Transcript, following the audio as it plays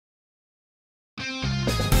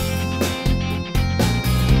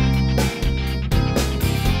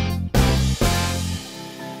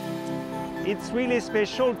It's really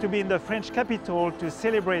special to be in the French capital to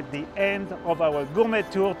celebrate the end of our Gourmet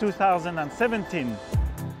Tour 2017.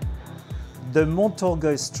 The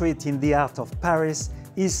Montorgueuil street in the heart of Paris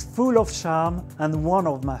is full of charm and one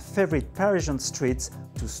of my favorite Parisian streets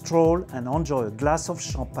to stroll and enjoy a glass of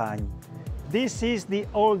champagne. This is the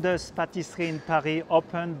oldest patisserie in Paris,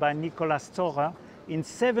 opened by Nicolas Stohrer in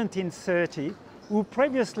 1730, who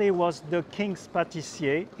previously was the king's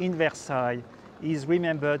patissier in Versailles. He is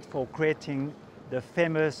remembered for creating the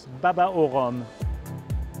famous baba au rhum.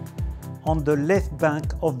 On the left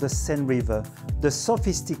bank of the Seine River, the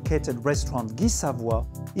sophisticated restaurant Guy Savoy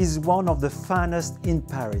is one of the finest in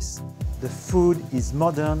Paris. The food is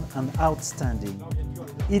modern and outstanding.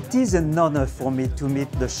 It is an honor for me to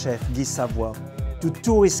meet the chef Guy Savoy, to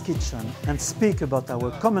tour his kitchen and speak about our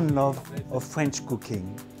common love of French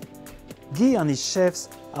cooking. Guy and his chefs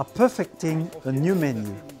are perfecting a new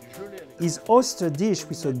menu. His oyster dish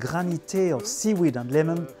with a granite of seaweed and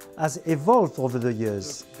lemon has evolved over the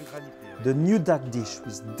years. The new duck dish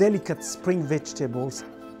with delicate spring vegetables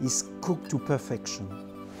is cooked to perfection.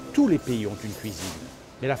 Tous les pays ont une cuisine,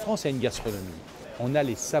 mais la France a une gastronomie. On a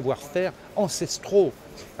les savoir-faire ancestraux,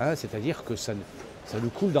 c'est-à-dire que ça nous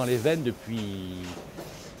coule dans les veines depuis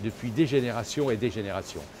des générations et des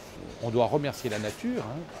générations. On doit remercier la nature,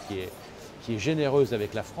 qui est généreuse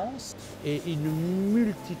avec la France, et une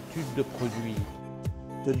multitude de produits.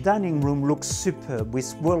 The dining room looks superb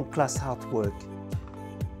with world-class artwork.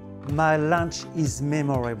 My lunch is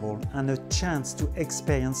memorable and a chance to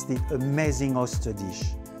experience the amazing oyster dish.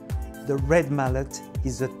 The red mallet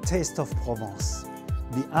is a taste of Provence.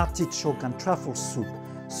 The artichoke and truffle soup,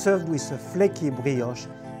 served with a flaky brioche,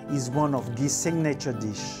 is one of Guy's signature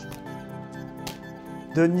dishes.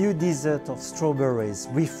 The new dessert of strawberries,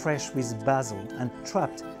 refreshed with basil and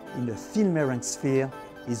trapped in a thin meringue sphere,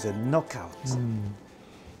 is a knockout.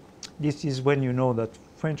 This is when you know that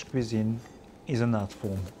French cuisine is an art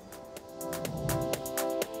form.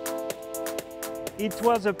 It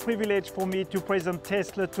was a privilege for me to present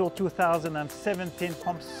Taste Le Tour 2017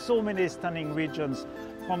 from so many stunning regions,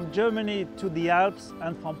 from Germany to the Alps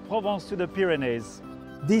and from Provence to the Pyrenees.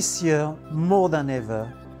 This year, more than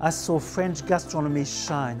ever, I saw French gastronomy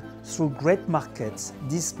shine through great markets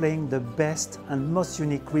displaying the best and most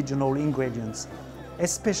unique regional ingredients,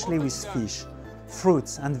 especially with fish,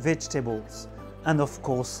 fruits and vegetables, and of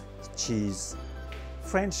course, cheese.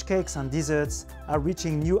 French cakes and desserts are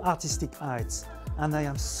reaching new artistic heights, and I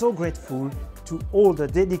am so grateful to all the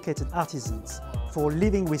dedicated artisans for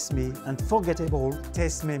living with me unforgettable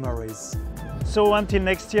taste memories. So until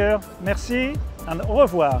next year, merci and au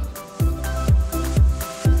revoir.